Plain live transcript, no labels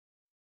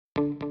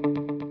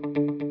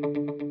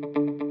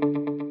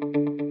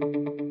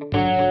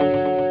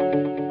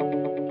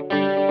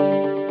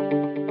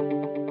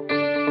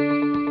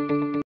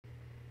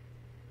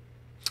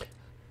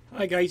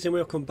guys, and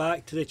welcome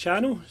back to the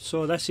channel.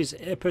 So this is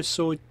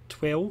episode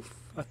 12,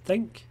 I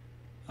think,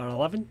 or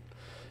 11.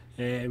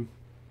 Well,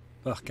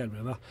 I can't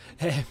remember.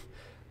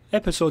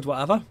 Episode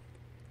whatever.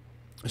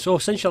 So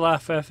since your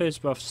last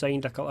FFs, we've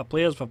signed a couple of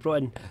players. We've brought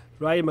in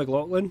Ryan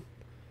McLaughlin,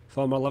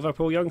 former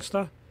Liverpool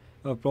youngster.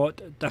 We've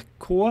brought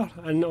Dakor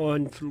in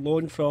on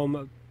loan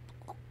from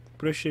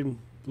Bruce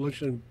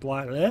and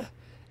Black there.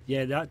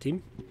 Yeah, that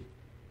team.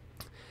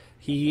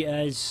 He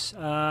is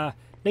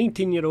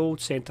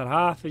 19-year-old centre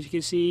half, as you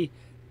can see.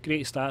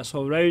 Great stats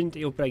all round.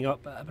 He'll bring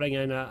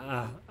in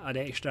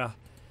some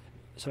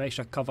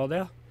extra cover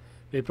there.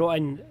 We brought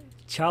in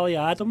Charlie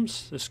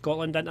Adams, the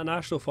Scotland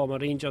international, former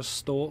Rangers,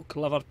 Stoke,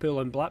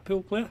 Liverpool and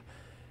Blackpool player.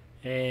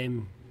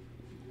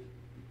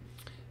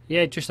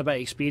 Yeah, just a bit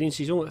of experience.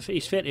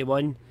 He's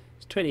 31.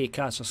 He's 28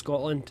 caps for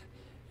Scotland.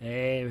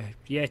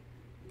 Yeah,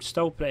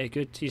 still pretty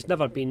good. His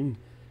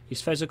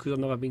physicals have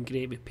never been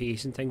great with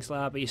pace and things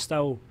like that, but he's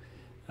still,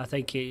 I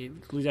think,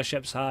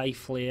 leadership's high,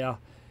 flair.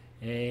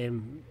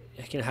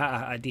 He can hit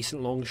a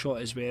decent long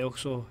shot as well,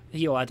 so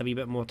he'll add a wee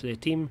bit more to the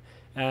team.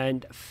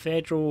 And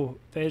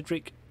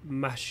Frederick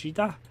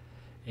Mashida,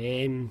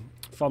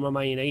 former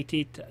Man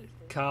United,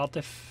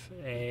 Cardiff.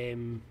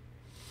 He's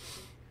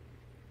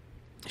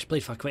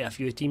played for quite a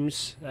few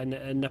teams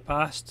in the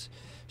past,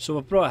 so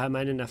we've brought him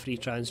in a free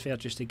transfer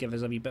just to give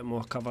us a wee bit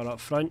more cover up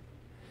front.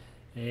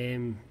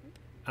 And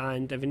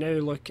if we now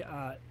look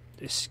at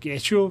the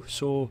schedule,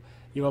 so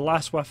you were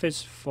last with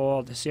us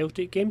for the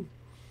Celtic game.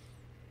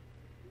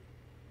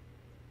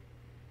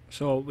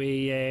 So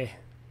we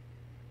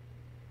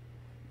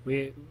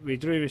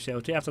drew with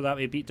Celtic. After that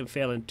we beat them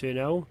Fairland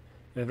 2-0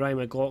 with Ryan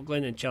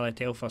McLaughlin and Charlie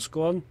Telfer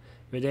scoring.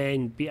 We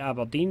then beat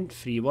Aberdeen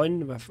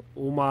 3-1 with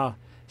Omar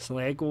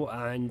Salego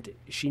and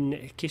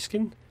Sheen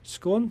Kiskin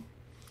scoring.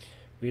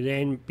 We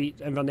then beat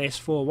Inverness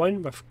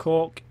 4-1 with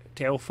Cork,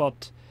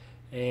 Telford,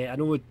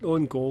 an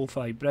own goal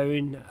by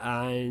Brown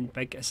and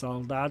Big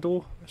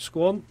Soldado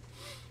scoring.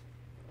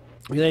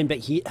 We then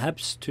beat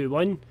Hibs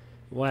 2-1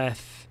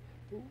 with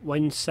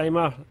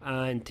Winsheimer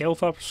and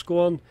Telfer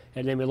scoring,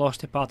 and then we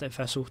lost to Partick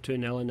Thistle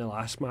 2-0 in the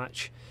last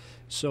match.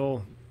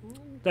 So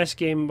this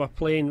game we're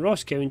playing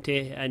Ross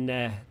County in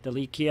the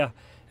league here,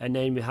 and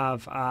then we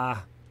have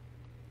a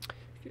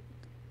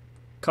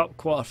cup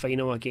quarter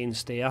final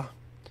against Ayr.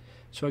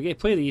 So we're going to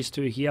play these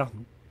two here,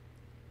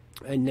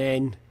 and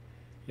then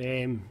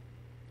in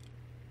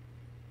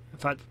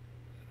fact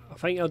I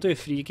think I'll do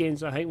 3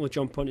 games. I think we'll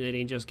jump onto the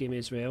Rangers game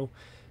as well.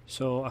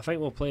 So I think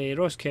we'll play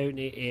Ross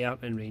County, Ayr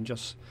and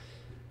Rangers.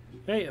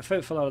 Right,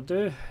 without further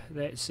ado,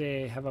 let's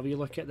have a wee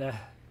look at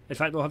in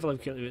fact we'll have a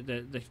look at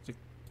the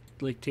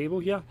league table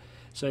here.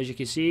 So as you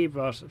can see,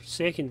 we're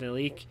second in the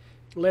league,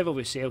 level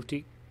with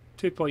Celtic,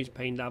 2 points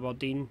behind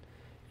Aberdeen,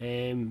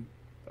 a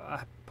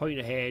point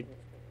ahead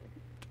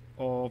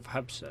of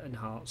Hibs and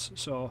Hearts.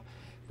 So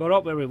we're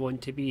up where we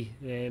want to be.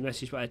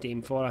 This is what I'd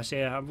aim for. I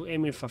say I'm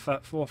aiming for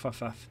 4th or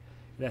 5th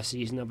this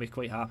season. I'll be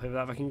quite happy with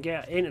that. If I can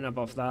get anything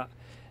above that,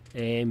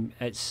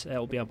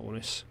 it'll be a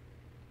bonus.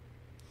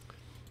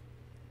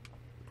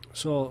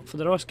 So for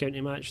the Ross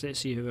County match, let's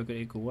see who we're going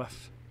to go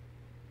with.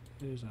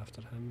 Who's after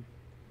him?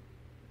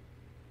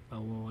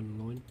 On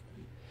loan.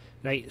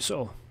 Right,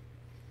 so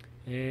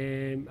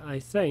I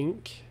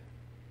think,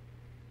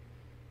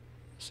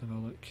 let's have a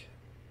look.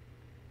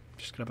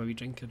 Just grab a wee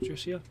drink of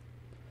juice here.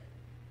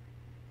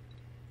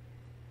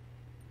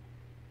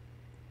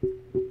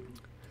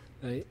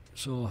 Right,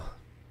 so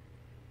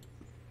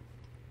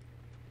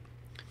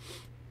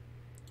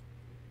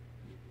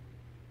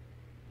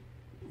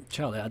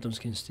Charlie Adams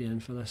can stay in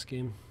for this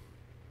game.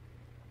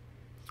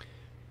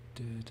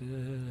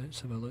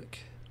 Let's have a look.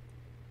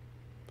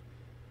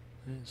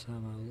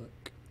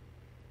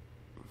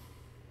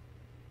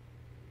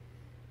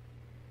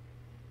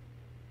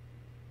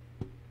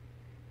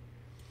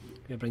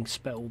 Gonna bring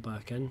Spittle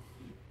back in.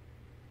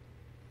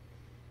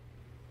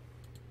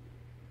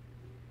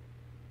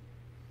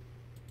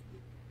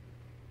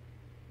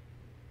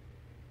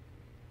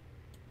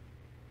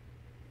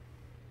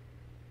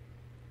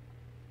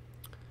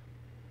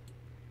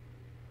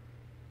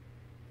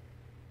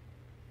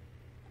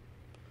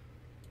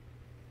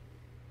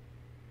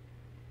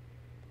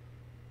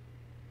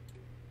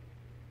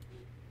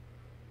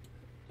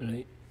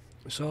 Right,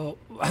 so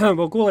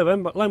we'll go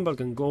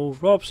Lindbergh and goal,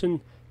 Robson,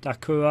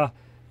 Dakor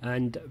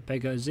and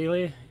Big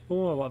Azalea,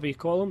 or whatever you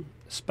call him,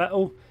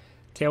 Spittle,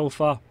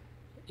 Telfer,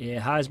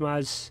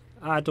 Hasmaz,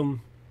 Adam,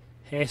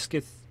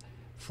 Hesketh,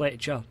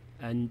 Fletcher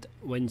and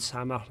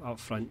Winshammer up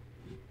front.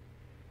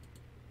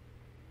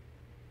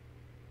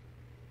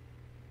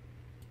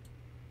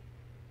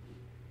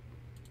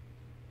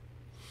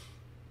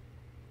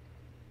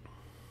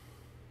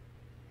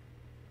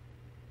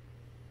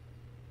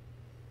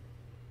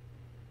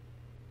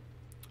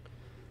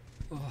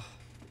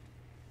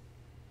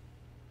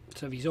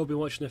 So if you've all been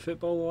watching the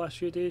football the last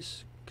few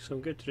days, some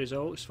good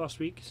results first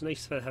week. It's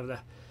nice to have the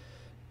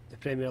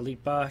Premier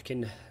League back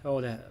and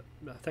all I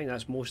think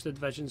that's most of the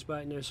divisions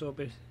back now, so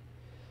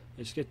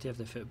it's good to have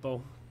the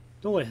football.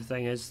 The only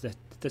thing is that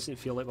doesn't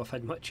feel like we've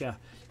had much a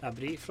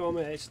break from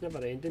it. It's never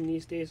ending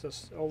these days. There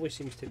always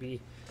seems to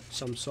be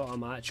some sort of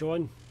match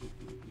on.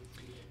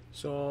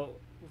 So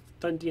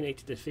Dundee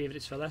United the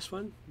favourites for this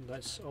one.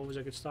 That's always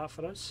a good start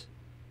for us.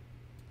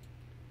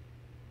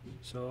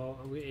 So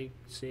I'm going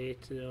to say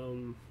to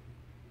them,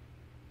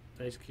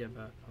 let's give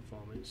a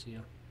performance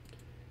here.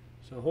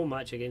 So home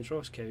match against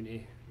Ross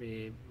County.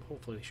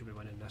 Hopefully we should be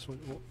winning this one.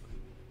 Oh,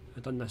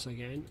 I've done this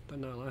again.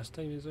 Done that last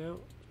time as well.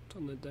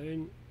 Turn it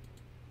down.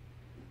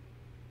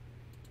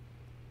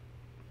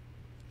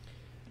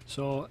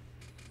 So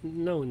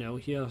 0-0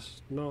 here.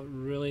 Not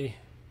really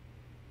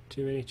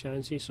too many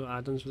chances. So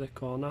Adams with a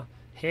corner.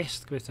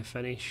 Hest with the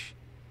finish.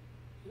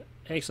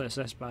 Excellent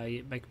assist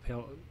by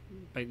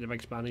the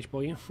big Spanish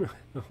boy.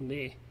 I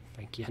need to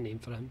think of a name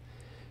for him.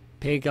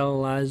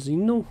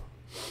 Pegalazino.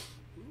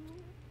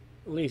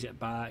 Lays it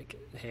back.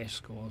 Hest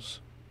scores.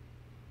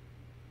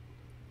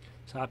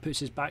 So that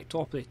puts us back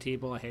top of the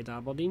table ahead of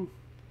Aberdeen.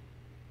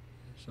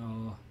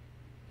 So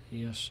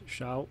here's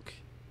Schalk.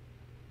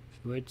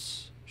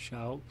 Woods.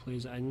 Schalk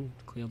plays it in.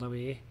 Cleared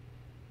away.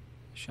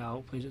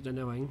 Schalk plays it down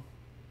the wing.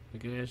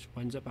 Maguires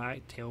wins it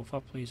back. Telfer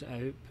plays it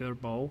out. Poor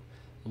ball.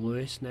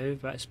 Lewis now,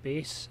 bit of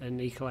space, and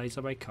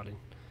equaliser by Curran.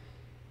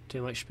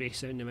 Too much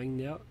space out in the wing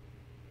there.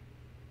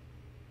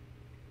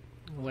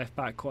 Left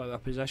back caught out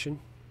of position.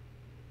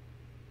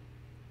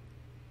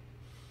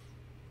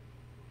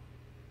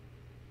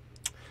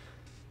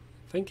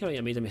 I think I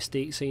made a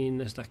mistake saying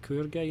this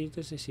Dacour guy. He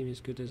doesn't seem as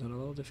good as our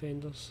other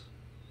defenders.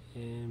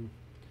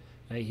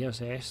 Right,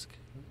 here's Esk,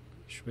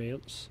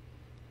 Schwartz,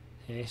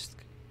 Hest,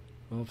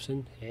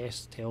 Robson,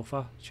 Hest,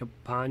 Telfer,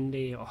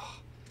 Chapandi. Oh,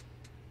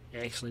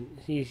 excellent.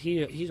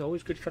 He's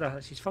always good for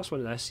it's his first one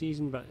of this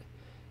season, but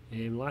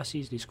last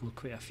season he scored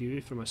quite a few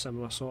from a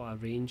similar sort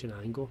of range and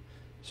angle.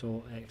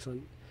 So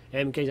excellent.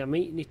 Guys, I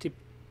might need to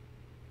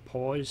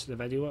pause the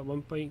video at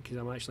one point because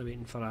I'm actually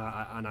waiting for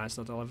an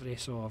Asda delivery.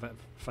 So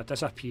if I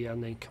disappear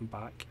and then come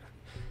back,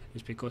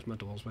 it's because my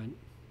doors went.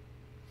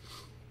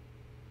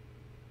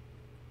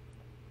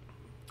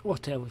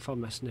 What hell for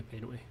missing the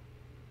penalty?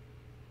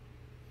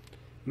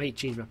 Might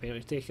change my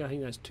penalty taker. I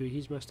think that's 2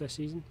 he's missed this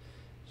season.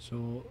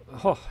 So,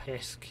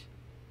 Hesk.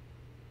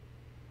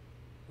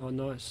 Oh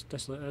no, it's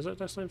this line. Is it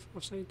this line for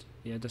offside?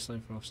 Yeah, this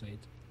line for offside.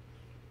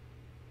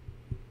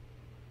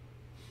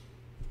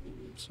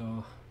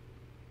 So,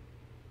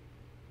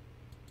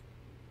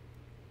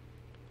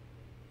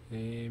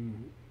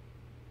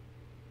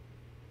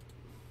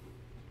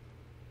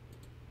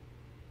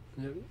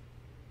 no.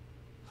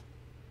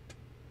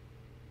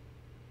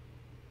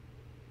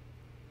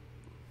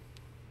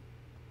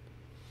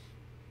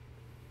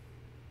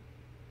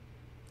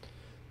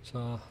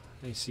 So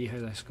let's see how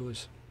this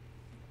goes.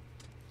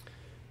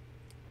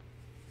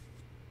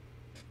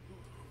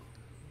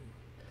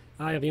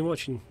 I've been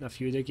watching a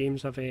few of the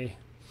games. I've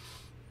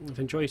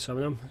enjoyed some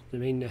of them. I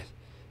mean, the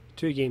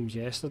 2 games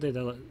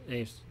yesterday.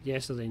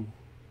 Yesterday.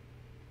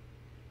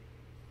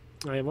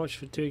 I watched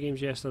for 2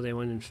 games yesterday,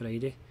 1 on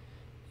Friday.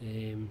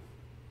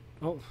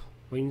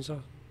 Windsor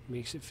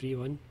makes it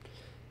 3-1.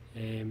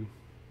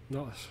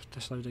 Not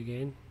disallowed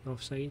again.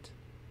 Offside.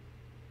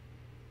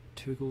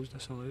 2 goals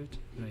disallowed.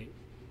 Right.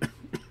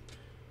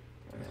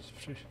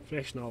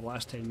 Freshen up the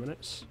last 10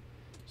 minutes.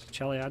 So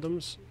Charlie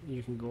Adams,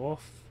 you can go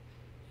off.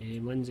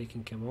 Lindsay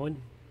can come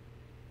on.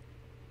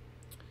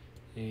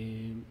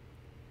 And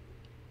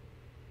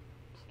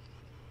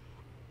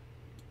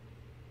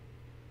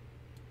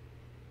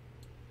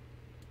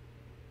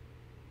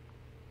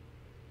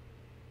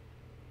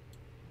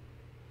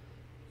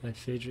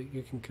Frederick,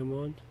 you can come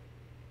on.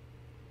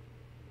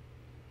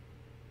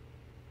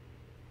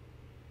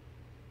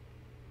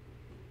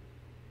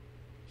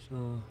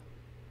 So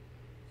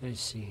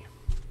let's see.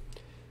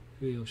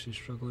 Who else is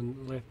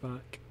struggling? Left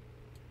back.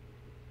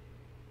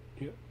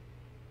 Yep.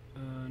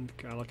 And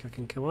Gallagher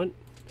can come on.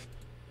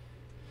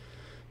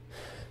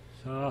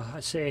 So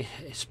I'd say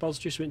Spurs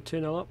just went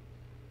 2-0 up.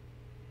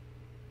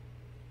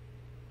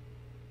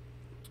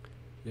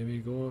 There we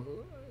go.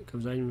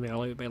 Comes in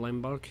well out by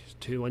Limburg.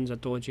 2-1's a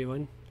dodgy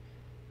one.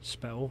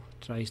 Spittle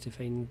tries to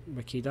find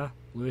Makeda.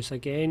 Lewis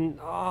again.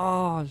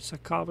 Oh, it's a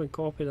carbon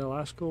copy of the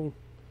last goal.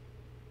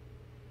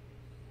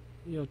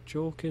 You're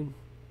joking.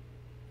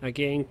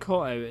 Again,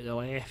 caught out at the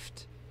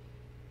left.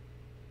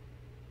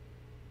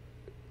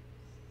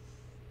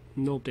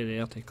 Nobody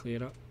there to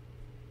clear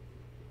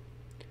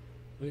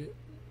it.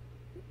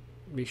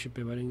 We should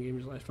be winning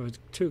games like this.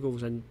 2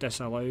 goals in,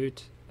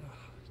 disallowed.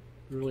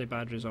 Really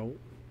bad result.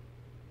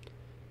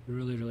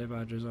 Really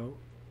bad result.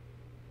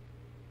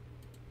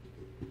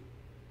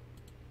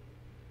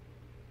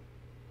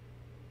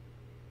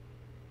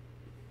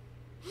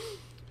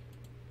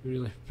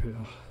 Really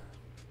poor.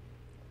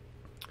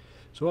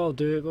 So what I'll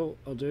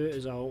do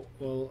is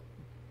we'll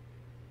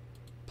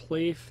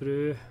play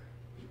through.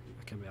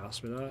 I can be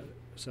asked with that.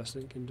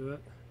 Assistant can do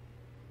it.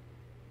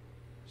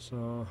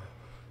 So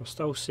we're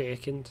still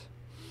second.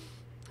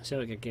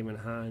 Celtic a game in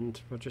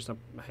hand. We're just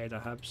ahead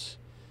of Hibs.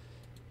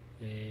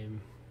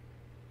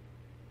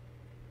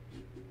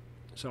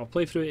 So I'll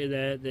play through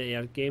to the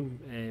Ayr game,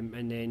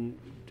 and then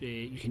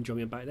you can join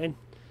me back then.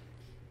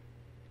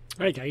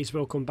 Right guys,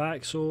 welcome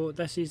back. So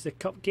this is the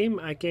cup game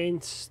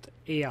against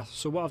Ayr.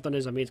 So what I've done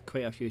is I made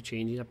quite a few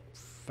changes. I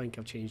think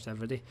I've changed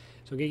everybody.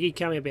 So I'm going to give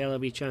Cammy Bell a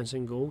wee chance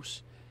in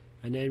goals.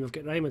 And then we've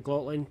got Ryan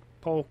McLaughlin,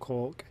 Paul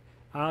Cock,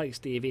 Alex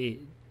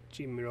Davey,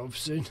 Jimmy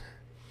Robson,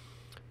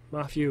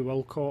 Matthew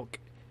Wilcock,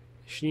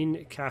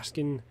 Sheen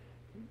Caskin,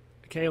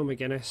 Kyle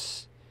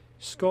McGuinness,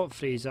 Scott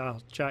Fraser,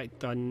 Jack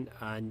Dunn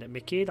and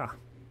Makeda.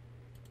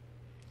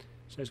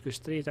 So let's go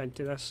straight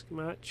into this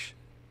match.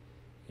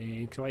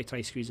 Because I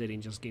try to squeeze the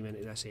Rangers game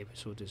into this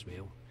episode as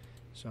well,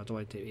 so I don't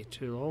want it to be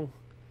too long.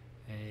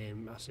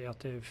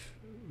 Assertive,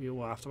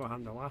 we'll after what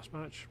happened in the last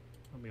match.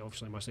 We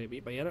obviously must get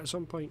beat by Ayr at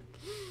some point.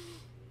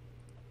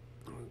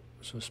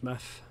 So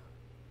Smith,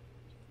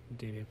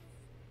 David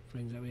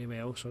brings it away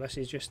well. So this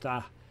is just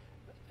a,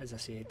 as I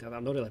said,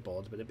 I'm not really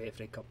bothered with the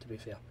Betfred Cup, to be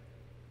fair.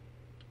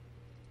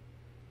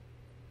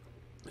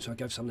 So I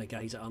give some of the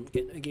guys that aren't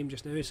getting a game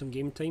just now some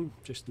game time,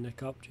 just in the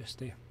cup, just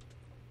to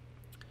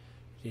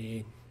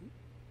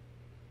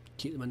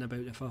keep them in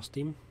about the first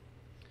team.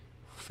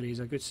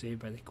 Fraser, good save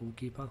by the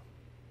goalkeeper.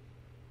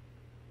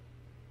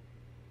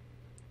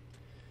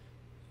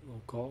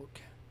 Wilcock,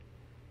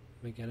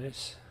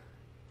 McGuinness,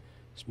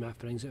 Smith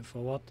brings it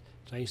forward,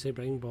 tries to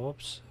bring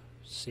Bobs,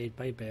 saved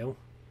by Bell.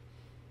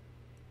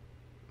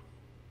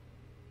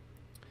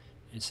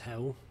 It's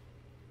Hill,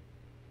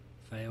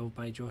 fouled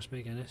by Josh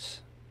McGuinness.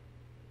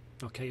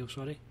 Oh, Kyle,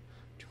 sorry.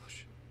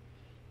 Josh.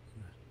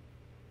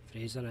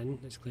 Fraser in,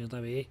 it's cleared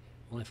away.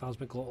 Only fires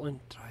McLaughlin,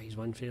 tries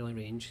one fairly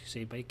range,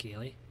 saved by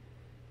Kelly.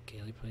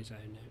 Kelly plays it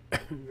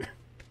out now.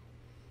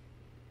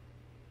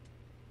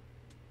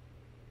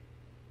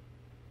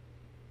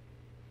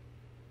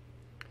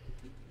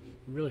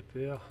 Really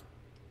poor.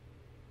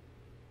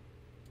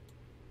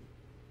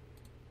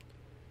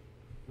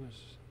 Let's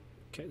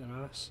kick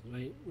their ass.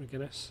 Right,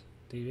 McGuinness,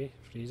 Davey,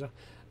 Fraser.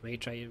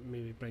 Might try to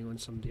maybe bring on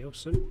somebody else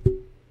soon.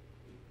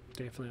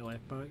 Definitely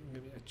left back,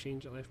 maybe a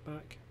change at left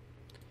back.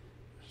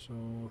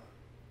 So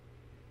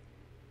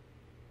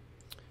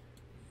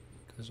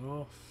goes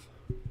off.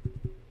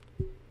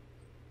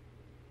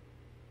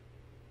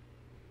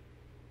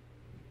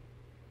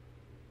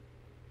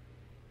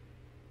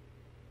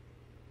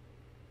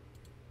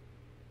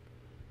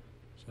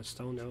 So it's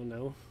still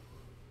 0-0.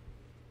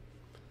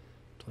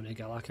 Tony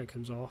Gallagher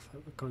comes off,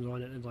 it comes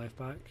on at the left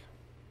back.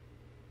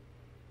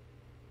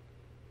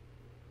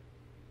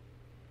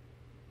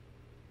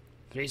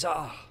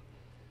 Fraser!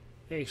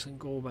 Excellent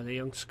goal by the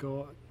young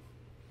Scot.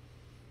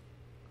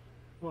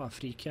 What a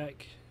free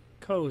kick.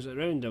 Curls it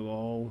round the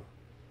wall.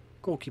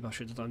 Goalkeeper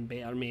should have done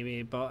better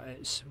maybe, but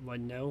it's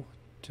 1-0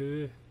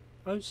 to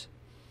us.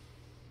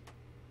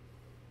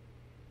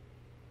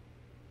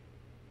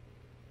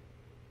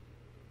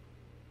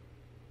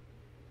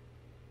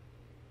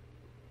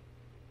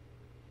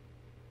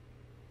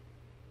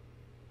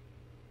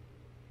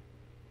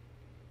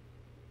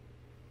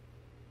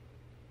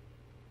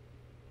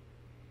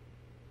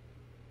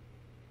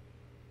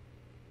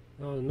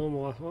 Oh, no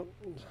more. Oh,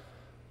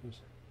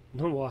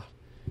 no more.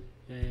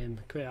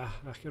 Quite a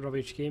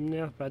rubbish game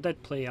there, but I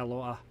did play a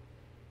lot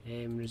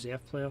of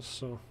reserve players,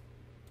 so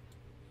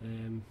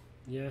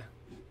yeah,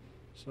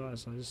 so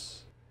that's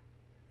us.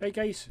 Right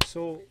guys,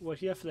 so we're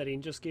here for the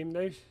Rangers game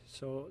now,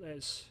 so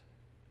let's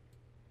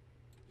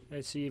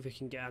see if we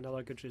can get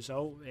another good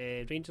result.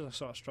 Rangers are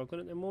sort of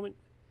struggling at the moment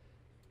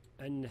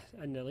in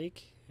the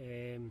league,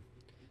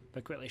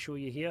 but quickly show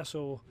you here.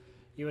 So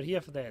you were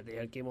here for the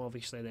Ayr game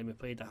obviously, then we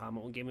played the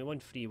Hamilton game, we won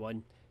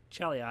 3-1.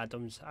 Charlie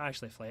Adams,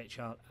 Ashley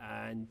Fletcher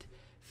and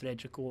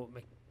Federico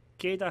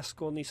Makeda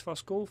scoring his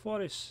first goal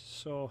for us.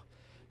 So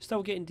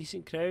still getting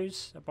decent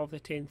crowds, above the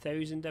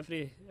 10,000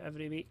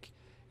 every week.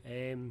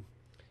 So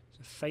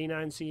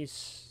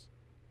finances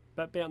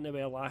a bit better than they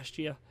were last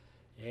year,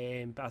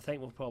 but I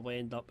think we'll probably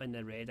end up in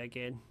the red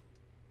again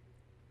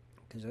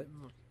because it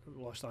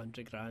lost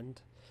 100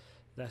 grand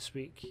this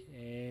week,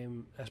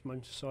 this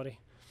month, sorry.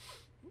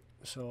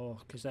 So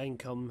because the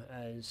income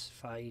is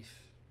 5,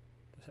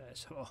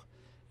 so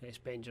the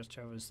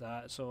expenditure was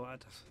that, so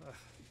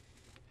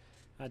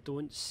I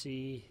don't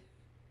see,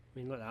 I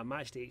mean look at that,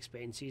 match day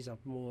expenses are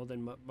more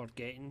than what we're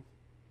getting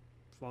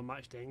for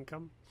match day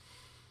income,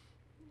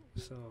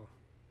 so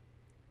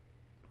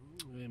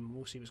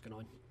we'll see what's going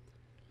on.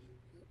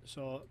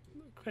 So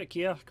quick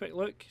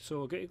look, so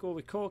we're going to go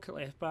with Cock at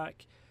left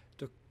back,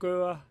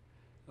 Dogoa,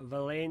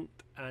 Valent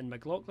and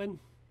McLaughlin,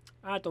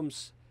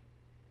 Adams,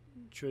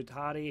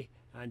 Chudhari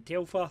and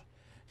Telfer,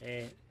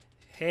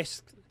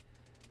 Hess,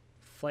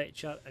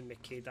 Fletcher and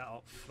Makeda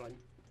up front.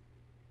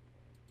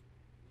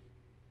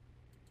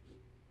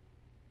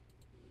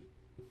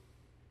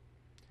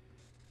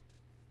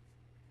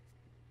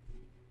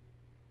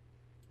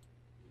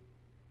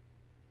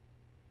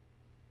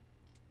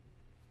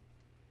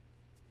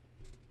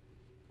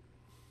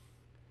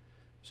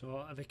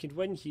 So if we could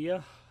win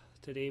here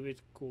today,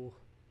 we'd go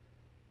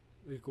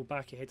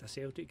back ahead of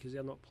Celtic because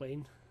they're not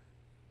playing,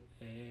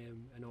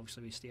 and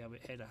obviously we stay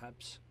ahead of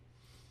Hibs.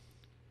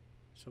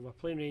 So we're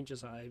playing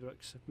Rangers at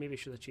Ibrox. Maybe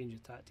should have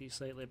changed the tactics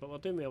slightly, but we're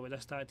doing well with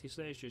this tactics.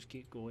 Let's just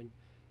keep going.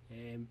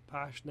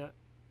 Passionate.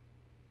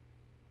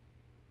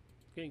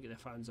 Going to get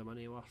the fans the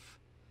money worth.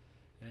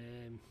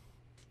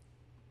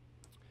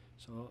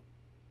 So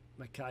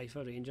Mackay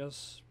for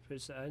Rangers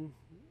puts it in.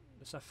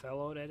 It's a foul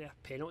already. A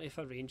penalty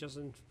for Rangers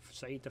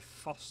inside the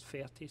first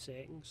 30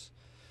 seconds.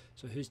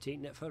 So who's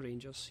taking it for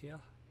Rangers here?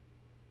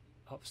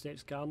 Up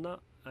steps Garner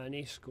and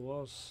he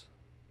scores.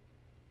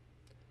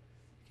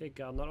 Okay,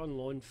 Garner on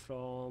loan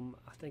from,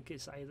 I think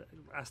it's either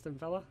Aston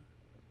Villa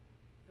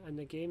in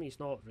the game. He's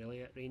not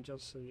really at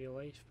Rangers in real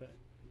life, but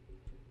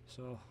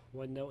so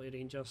 1-0 to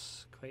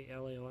Rangers quite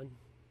early on.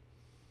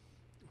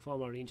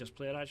 Former Rangers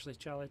player actually,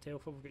 Charlie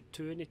Telfer. We've got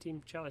two in the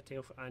team, Charlie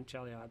Telfer and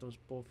Charlie Adams,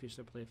 both used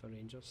to play for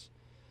Rangers.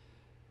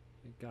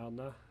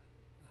 Garner,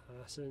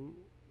 Hassan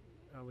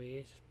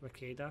away,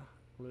 Makeda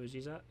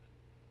loses it.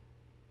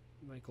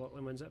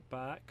 McLaughlin wins it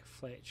back.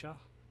 Fletcher,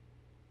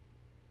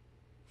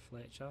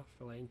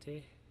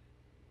 Valente,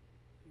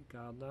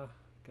 Gardner,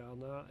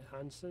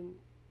 Hansen.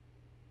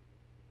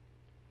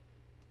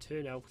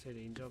 2-0 to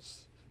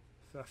Rangers.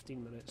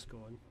 15 minutes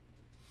gone.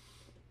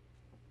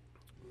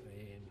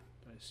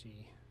 Let's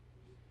see.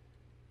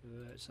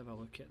 Let's have a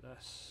look at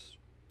this.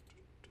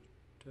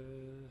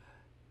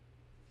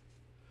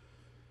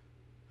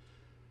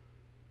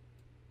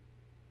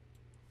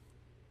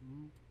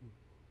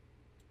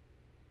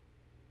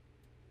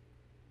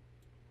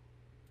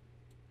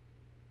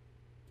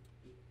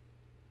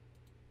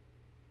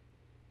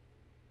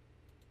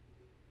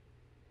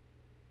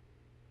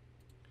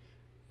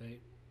 Right,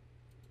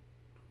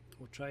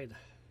 we'll try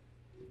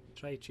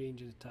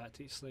changing the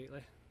tactics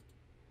slightly.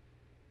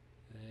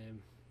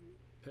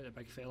 Put the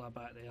big fella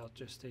back there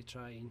just to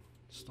try and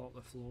stop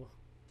the flow.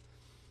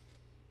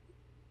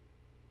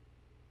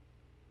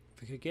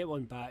 If we could get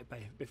one back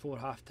before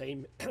half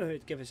time, it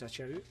would give us a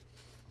shout.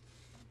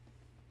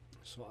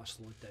 Sort of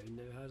slowed down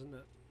now, hasn't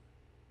it?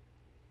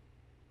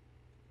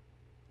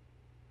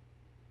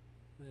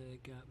 The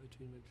gap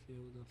between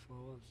midfield and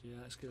forwards. Yeah,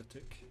 that's because I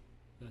took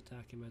the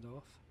attacking mid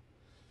off.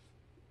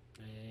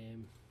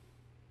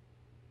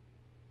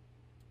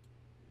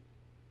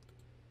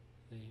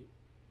 Right.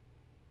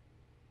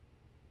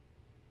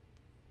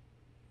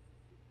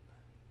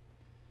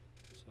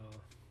 So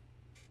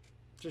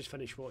just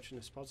finished watching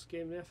the Spurs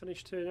game there,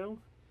 finished 2-0.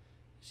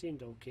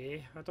 Seemed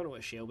okay. I don't know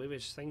what Shelby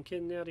was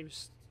thinking there. He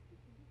was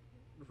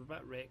a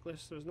bit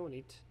reckless. There was no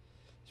need,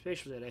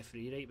 especially the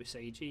referee right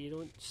beside you. You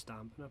don't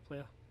stamp on a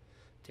player.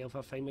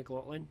 Telfer fine.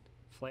 McLaughlin,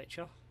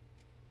 Fletcher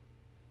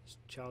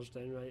charged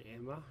down right.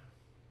 Emma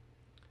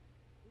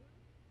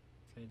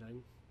fed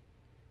in.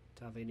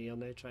 Tavernier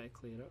now trying to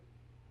clear it.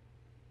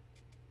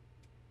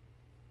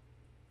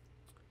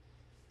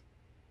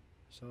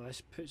 So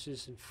this puts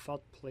us in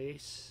 3rd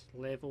place,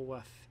 level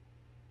with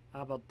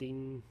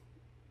Aberdeen,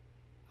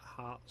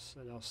 Hearts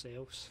and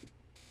ourselves.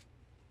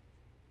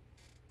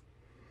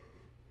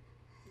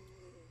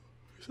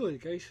 Sorry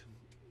guys,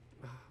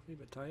 a wee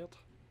bit tired.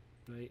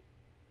 Right,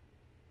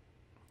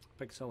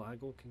 Big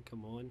Salago can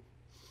come on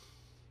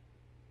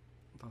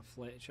for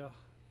Fletcher,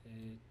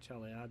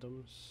 Charlie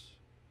Adams.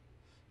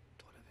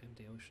 Don't have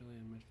anybody else really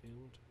in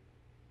midfield.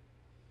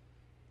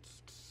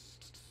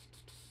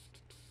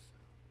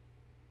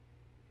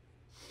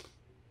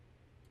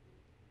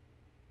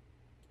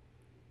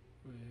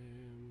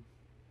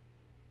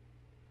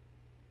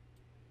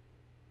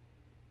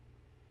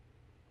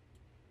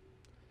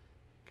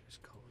 Chris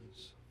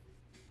Collins.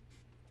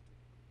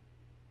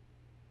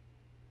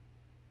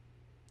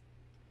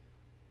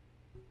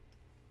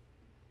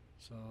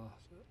 So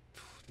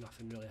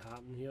nothing really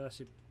happened here.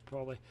 This is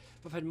probably,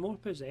 we've had more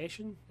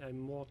possession and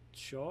more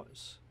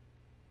shots.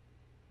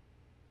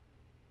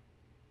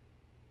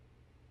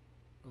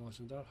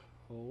 Rosender,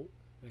 Holt,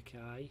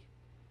 Mackay,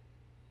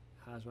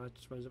 Hazmat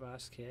wins it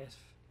past Keith,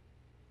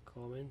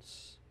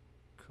 Commons,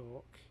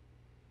 Cock,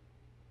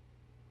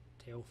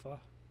 Telfer,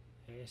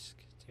 Esk,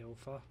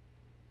 Telfer,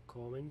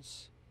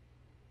 Commons.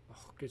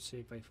 Oh, good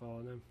save by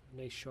Farnham.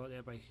 Nice shot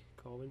there by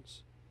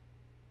Commons.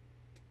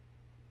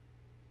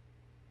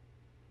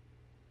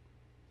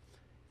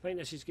 I think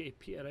this is going to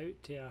peter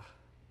out to a,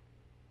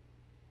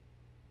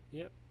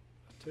 yep,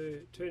 a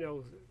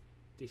 2-0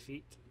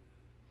 defeat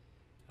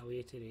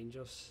away to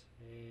Rangers.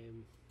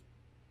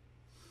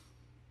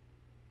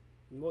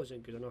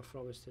 Wasn't good enough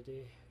from us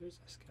today. Who's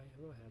this guy?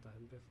 I've not heard of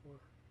him before.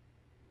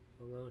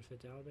 Long for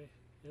Derby.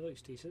 He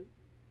looks decent.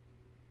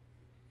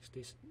 Looks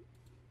decent.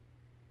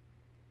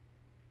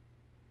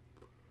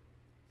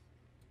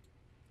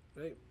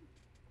 Right.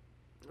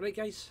 Right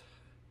guys.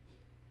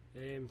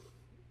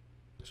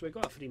 So we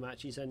got 3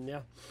 matches in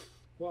there.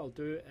 What I'll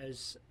do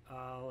is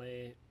I'll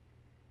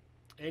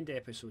end the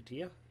episode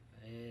here.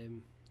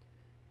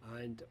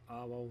 And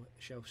I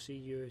shall see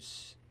you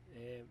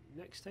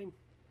next time.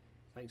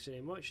 Thanks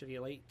very much. If you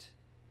liked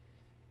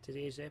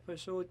today's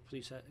episode,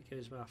 please give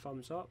us a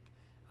thumbs up,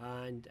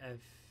 and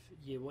if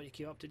you want to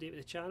keep up to date with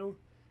the channel,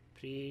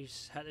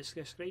 please hit the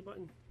subscribe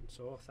button.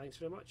 So thanks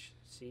very much.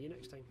 See you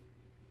next time.